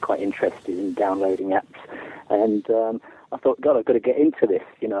thing and I was quite interested in downloading apps. And I thought, God, I've got to get into this.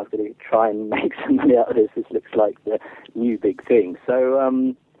 I've got to try and make some money out of this. This looks like the new big thing.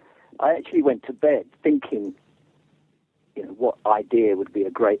 So I actually went to bed thinking, what idea would be a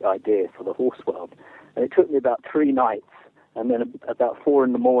great idea for the horse world. And it took me about 3 nights. And then about 4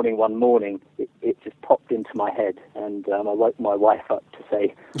 in the morning, one morning, it just popped into my head. And I woke my wife up to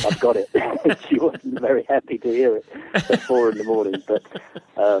say, I've got it. She wasn't very happy to hear it at 4 in the morning. But,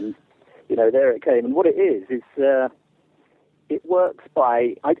 there it came. And what it is it works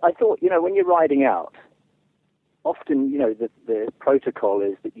by, I thought, when you're riding out, often, the protocol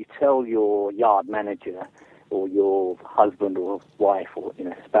is that you tell your yard manager or your husband or wife or,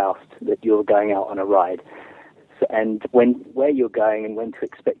 spouse that you're going out on a ride. And where you're going and when to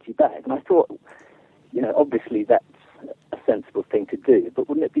expect you back. And I thought, obviously that's a sensible thing to do, but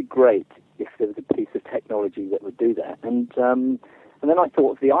wouldn't it be great if there was a piece of technology that would do that? And then I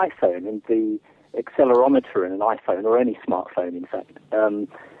thought of the iPhone and the accelerometer in an iPhone, or any smartphone, in fact,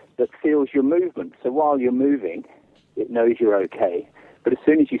 that feels your movement. So while you're moving, it knows you're okay. But as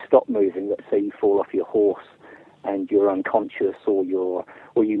soon as you stop moving, let's say you fall off your horse and you're unconscious, or you're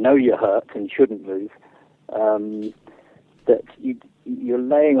hurt and shouldn't move, that you're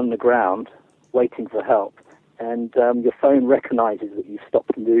laying on the ground waiting for help, and your phone recognizes that you've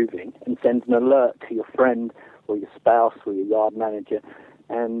stopped moving and sends an alert to your friend or your spouse or your yard manager,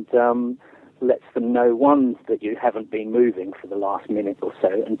 and lets them know, one, that you haven't been moving for the last minute or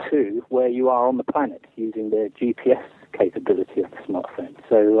so, and two, where you are on the planet using the GPS capability of the smartphone.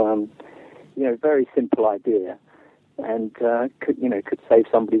 So, very simple idea, and could save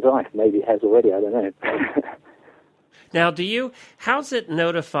somebody's life. Maybe it has already, I don't know. Now, how's it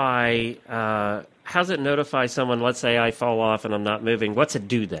notify someone, let's say I fall off and I'm not moving, what's it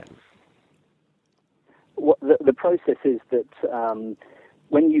do then? What the process is that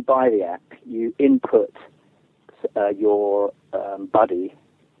when you buy the app, you input your buddy,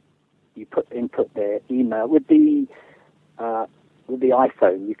 you input their email. With the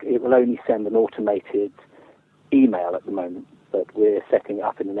iPhone, it will only send an automated email at the moment, but we're setting it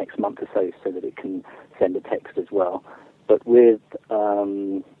up in the next month or so that it can send a text as well. But with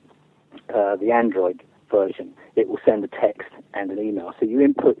the Android version, it will send a text and an email. So you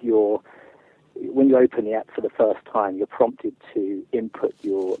input when you open the app for the first time, you're prompted to input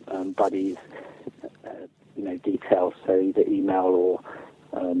your buddy's details, so either email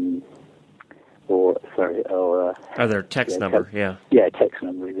or their text number, yeah. Yeah, text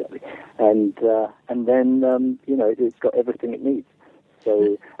number, exactly. And then it's got everything it needs.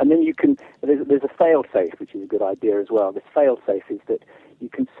 So, and then there's a fail-safe, which is a good idea as well. This fail-safe is that you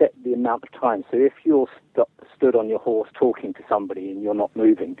can set the amount of time. So if you're stood on your horse talking to somebody and you're not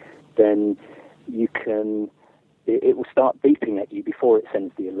moving, then it will start beeping at you before it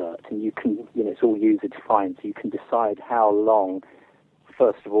sends the alert. And you can, it's all user-defined, so you can decide how long,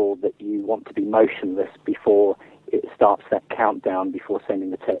 first of all, that you want to be motionless before it starts that countdown before sending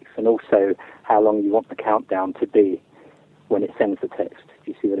the text, and also how long you want the countdown to be when it sends the text.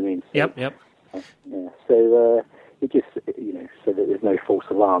 Do you see what I mean? Yep. Yeah. So it just, so that there's no false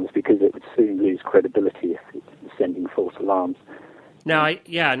alarms, because it would soon lose credibility if it's sending false alarms. Now,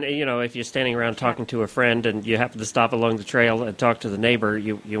 if you're standing around talking to a friend and you happen to stop along the trail and talk to the neighbor,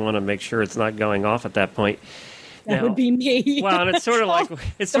 you want to make sure it's not going off at that point. That would be me. Well, and it's sort of like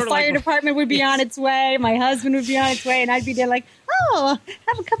the fire department would be on its way. My husband would be on its way, and I'd be there like, "Oh,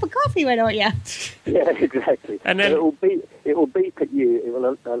 have a cup of coffee, why don't you?" Yeah, exactly. And then it will beep at you. It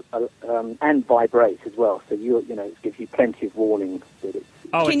will and vibrate as well. So it gives you plenty of warning that it's.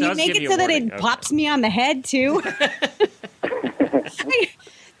 Oh, Can you make it so that it pops me on the head too?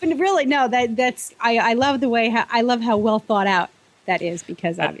 But really, no. That's I love the way I love how well thought out that is,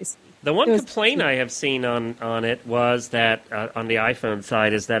 because obviously. The one complaint I have seen on it was that on the iPhone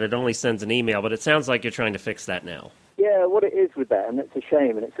side is that it only sends an email, but it sounds like you're trying to fix that now. Yeah, what it is with that, and it's a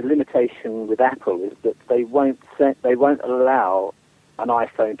shame, and it's a limitation with Apple, is that they won't allow an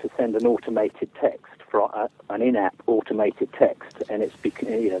iPhone to send an automated text, an in-app automated text, and it's because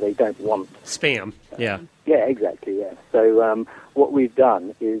they don't want spam. Yeah. Yeah, exactly. Yeah. So what we've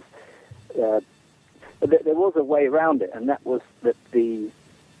done is there was a way around it, and that was that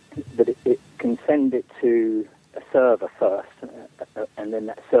it can send it to a server first, and then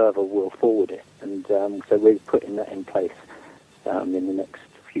that server will forward it. And so we're putting that in place in the next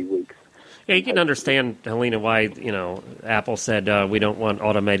few weeks. Yeah, you can understand, Helena, why Apple said we don't want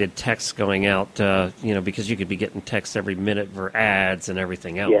automated text going out, because you could be getting texts every minute for ads and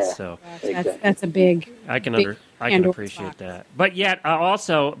everything else. Yeah, so that's a big. I can appreciate that. But yet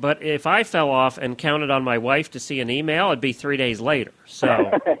but if I fell off and counted on my wife to see an email, it'd be 3 days later.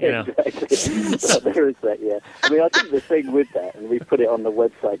 So Exactly. So there is that. Yeah. I mean, I think the thing with that, and we put it on the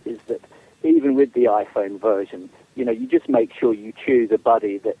website, is that even with the iPhone version, you just make sure you choose a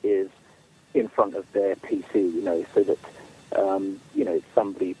buddy that is in front of their PC, so that it's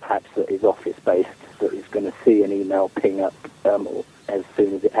somebody perhaps that is office-based that is going to see an email ping up as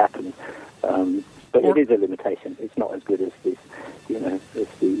soon as it happens. But it is a limitation. It's not as good as this,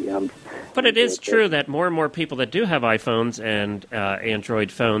 But it is true that more and more people that do have iPhones and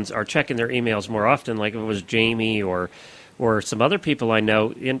Android phones are checking their emails more often. Like if it was Jamie or some other people I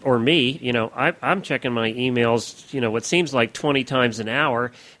know, or me, I'm checking my emails, what seems like 20 times an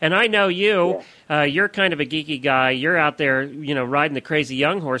hour. And I know you, you're kind of a geeky guy. You're out there, riding the crazy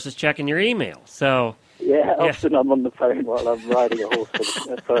young horses, checking your email. So yeah, often I'm on the phone while I'm riding a horse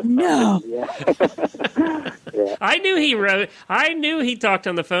for the first time. Yeah. Yeah. I knew he talked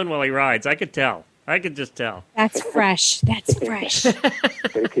on the phone while he rides. I could tell. I could just tell. That's fresh. That's fresh. They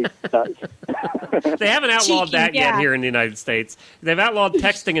haven't outlawed that yet here in the United States. They've outlawed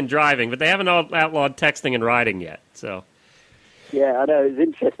texting and driving, but they haven't outlawed texting and riding yet. So. Yeah, I know. It was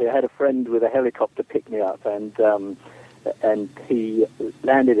interesting. I had a friend with a helicopter pick me up, and and he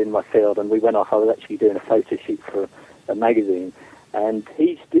landed in my field, and we went off. I was actually doing a photo shoot for a magazine, and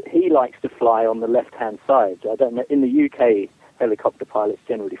he likes to fly on the left-hand side. I don't know, in the UK, helicopter pilots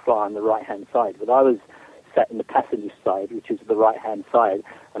generally fly on the right-hand side, but I was sat in the passenger side, which is the right-hand side,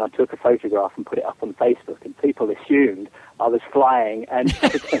 and I took a photograph and put it up on Facebook, and people assumed I was flying and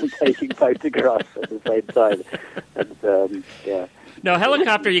taking photographs at the same time. And, yeah. No,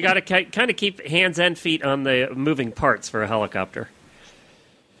 helicopter, you got to kind of keep hands and feet on the moving parts for a helicopter.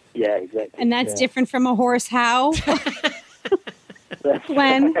 Yeah, exactly. And that's different from a horse how?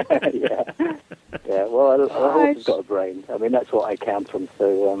 Glenn? Yeah. Well, a horse has got a brain. I mean, that's what I count on.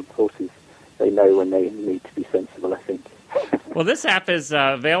 So horses, they know when they need to be sensible, I think. Well, this app is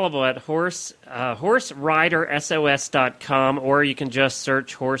available at horseridersos.com, or you can just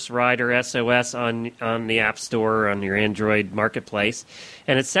search Horse Rider SOS on the App Store or on your Android marketplace.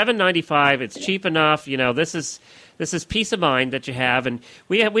 And it's $7.95. It's cheap enough. You know, this is peace of mind that you have. And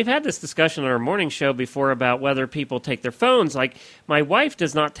we've had this discussion on our morning show before about whether people take their phones. Like, my wife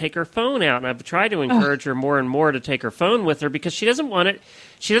does not take her phone out, and I've tried to encourage her more and more to take her phone with her because she doesn't want it.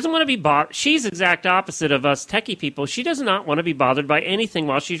 She doesn't want to be bothered. She's the exact opposite of us techie people. She does not want to be bothered by anything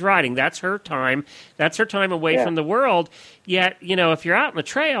while she's riding. That's her time. That's her time away from the world. Yet, you know, if you're out on the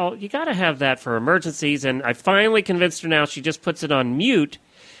trail, you got to have that for emergencies. And I finally convinced her now. She just puts it on mute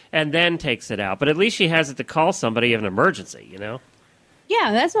and then takes it out. But at least she has it to call somebody of an emergency, you know?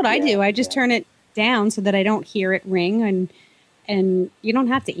 Yeah, that's what I do. I just turn it down so that I don't hear it ring, and you don't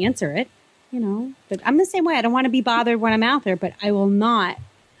have to answer it, you know? But I'm the same way. I don't want to be bothered when I'm out there, but I will not.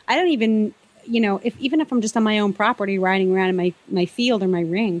 I don't even, you know, even if I'm just on my own property riding around in my field or my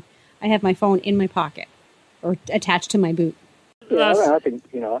ring, I have my phone in my pocket or attached to my boot. Yeah, I think,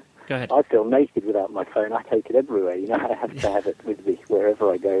 you know, Go ahead. I feel naked without my phone. I take it everywhere. You know, I have to have it with me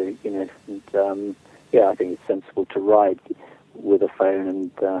wherever I go. You know, and I think it's sensible to ride with a phone.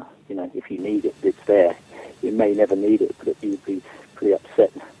 And you know, if you need it, it's there. You may never need it, but you'd be pretty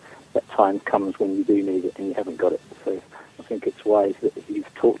upset that time comes when you do need it and you haven't got it. So I think it's wise that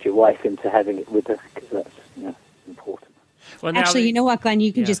you've talked your wife into having it with her, because that's, you know, important. Well, actually, you know what, Glenn?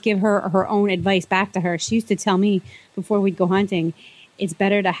 You can just give her own advice back to her. She used to tell me before we'd go hunting, it's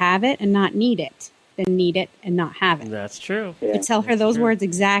better to have it and not need it than need it and not have it. That's true. You tell her those words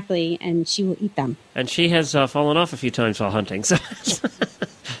exactly, and she will eat them. And she has fallen off a few times while hunting. So.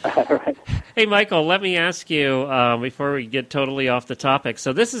 Right. Hey, Michael, let me ask you before we get totally off the topic.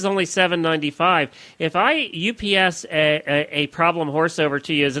 So this is only $7.95. If I UPS a problem horse over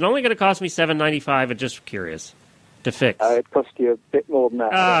to you, is it only going to cost me $7.95? I'm just curious to fix. It cost you a bit more than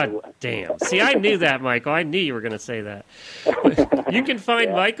that. Ah, damn. See, I knew that, Michael. I knew you were going to say that. You can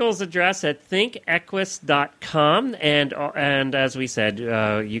find Michael's address at thinkequus.com, and as we said,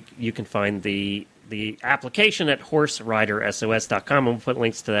 you can find the application at horseridersos.com, and we'll put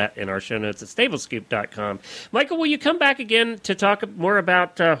links to that in our show notes at stablescoop.com. Michael, will you come back again to talk more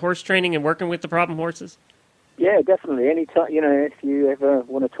about horse training and working with the problem horses? Yeah, definitely. Anytime, you know, if you ever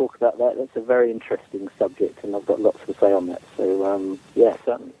want to talk about that, that's a very interesting subject, and I've got lots to say on that. So, yeah,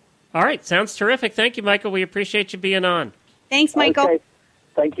 certainly. All right, sounds terrific. Thank you, Michael. We appreciate you being on. Thanks, Michael. Okay.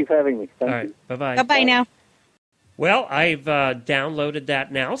 Thank you for having me. Thank All right, you. bye-bye. Bye-bye now. Well, I've downloaded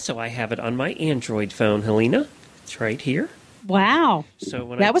that now, so I have it on my Android phone, Helena. It's right here. Wow. So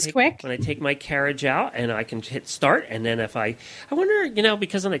when that was quick. When I take my carriage out, and I can hit start, and then if I wonder, you know,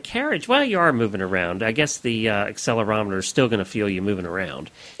 because on a carriage, well, you are moving around. I guess the accelerometer is still going to feel you moving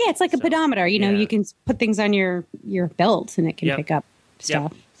around. Yeah, it's like a pedometer. You know, you can put things on your belt, and it can pick up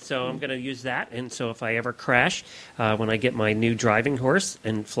stuff. Yep. So I'm going to use that, and so if I ever crash, when I get my new driving horse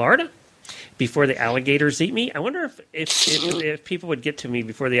in Florida, before the alligators eat me, I wonder if people would get to me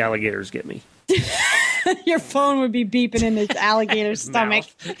before the alligators get me. Your phone would be beeping in this alligator's stomach.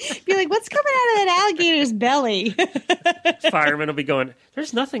 Be like, what's coming out of that alligator's belly? Firemen will be going,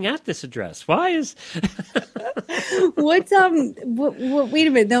 there's nothing at this address. Why is... What's, wait a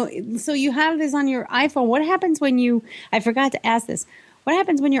minute. No, so you have this on your iPhone. What happens when you, I forgot to ask this. What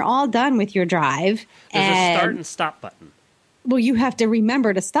happens when you're all done with your drive? There's a start and stop button. Well, you have to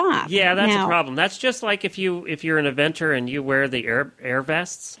remember to stop. Yeah, that's a problem. That's just like if you're an eventer and you wear the air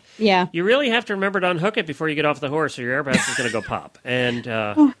vests. Yeah. You really have to remember to unhook it before you get off the horse, or your air vest is going to go pop. And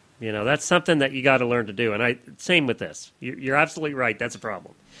you know, that's something that you got to learn to do. And same with this. You're absolutely right. That's a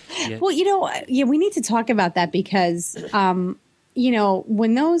problem. Yeah. Well, you know, we need to talk about that because, you know,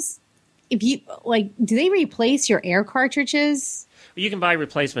 when those, if you do they replace your air cartridges? You can buy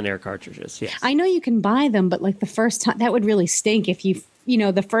replacement air cartridges, yes. I know you can buy them, but like the first time, that would really stink if you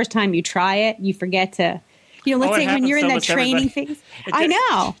know, the first time you try it, you forget to let's say it when you're in happens that to almost training everybody. phase. I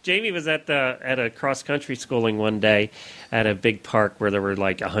know. Jamie was at a cross-country schooling one day at a big park where there were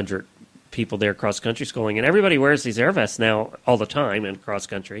like 100 people there cross-country schooling, and everybody wears these air vests now all the time in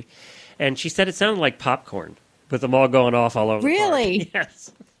cross-country. And she said it sounded like popcorn with them all going off all over Really? the park.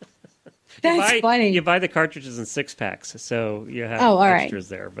 Yes. That's funny. You buy the cartridges in 6-packs, so you have extras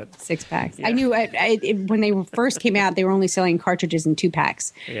there. But 6-packs. Yeah. I knew when they first came out, they were only selling cartridges in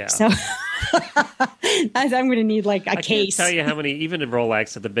 2-packs. Yeah. So I'm going to need like a I case. can't tell you how many, even in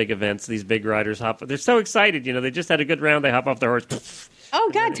Rolex at the big events, these big riders hop. They're so excited, they just had a good round. They hop off their horse. Oh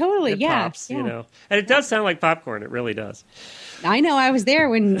God, totally. It Yeah. pops, and it does sound like popcorn. It really does. I know. I was there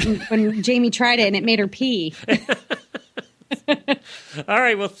when Jamie tried it, and it made her pee. All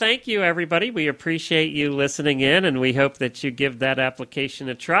right. Well, thank you, everybody. We appreciate you listening in, and we hope that you give that application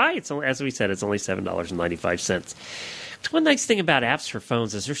a try. It's only, as we said, it's only $7.95. It's one nice thing about apps for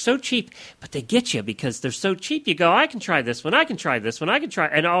phones is they're so cheap, but they get you because they're so cheap. You go, I can try this one, I can try this one, I can try,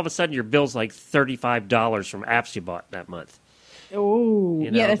 and all of a sudden your bill's like $35 from apps you bought that month. Oh,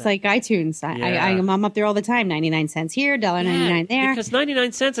 yeah, that's like iTunes. I'm up there all the time. 99 cents here, $1.99 there. Because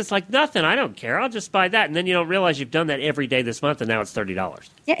 99 cents, it's like nothing. I don't care. I'll just buy that. And then you don't realize you've done that every day this month, and now it's $30.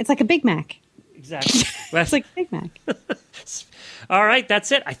 Yeah, it's like a Big Mac. Exactly. It's like a Big Mac. All right,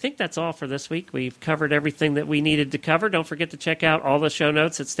 that's it. I think that's all for this week. We've covered everything that we needed to cover. Don't forget to check out all the show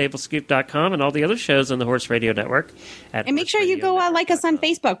notes at stablescoop.com and all the other shows on the Horse Radio Network. And make sure you go like us on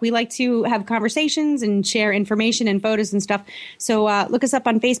Facebook. We like to have conversations and share information and photos and stuff. So look us up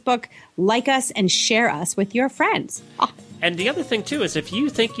on Facebook, like us, and share us with your friends. And the other thing, too, is if you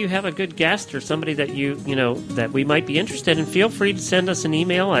think you have a good guest or somebody that that we might be interested in, feel free to send us an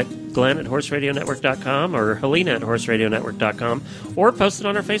email at glenn@horseradionetwork.com or helena@horseradionetwork.com or post it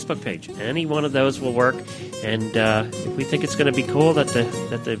on our Facebook page. Any one of those will work. And if we think it's going to be cool that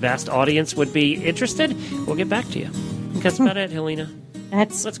the vast audience would be interested, we'll get back to you. That's about it, Helena.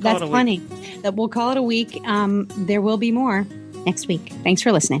 That's plenty. Week. We'll call it a week. There will be more next week. Thanks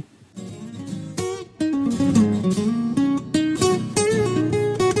for listening.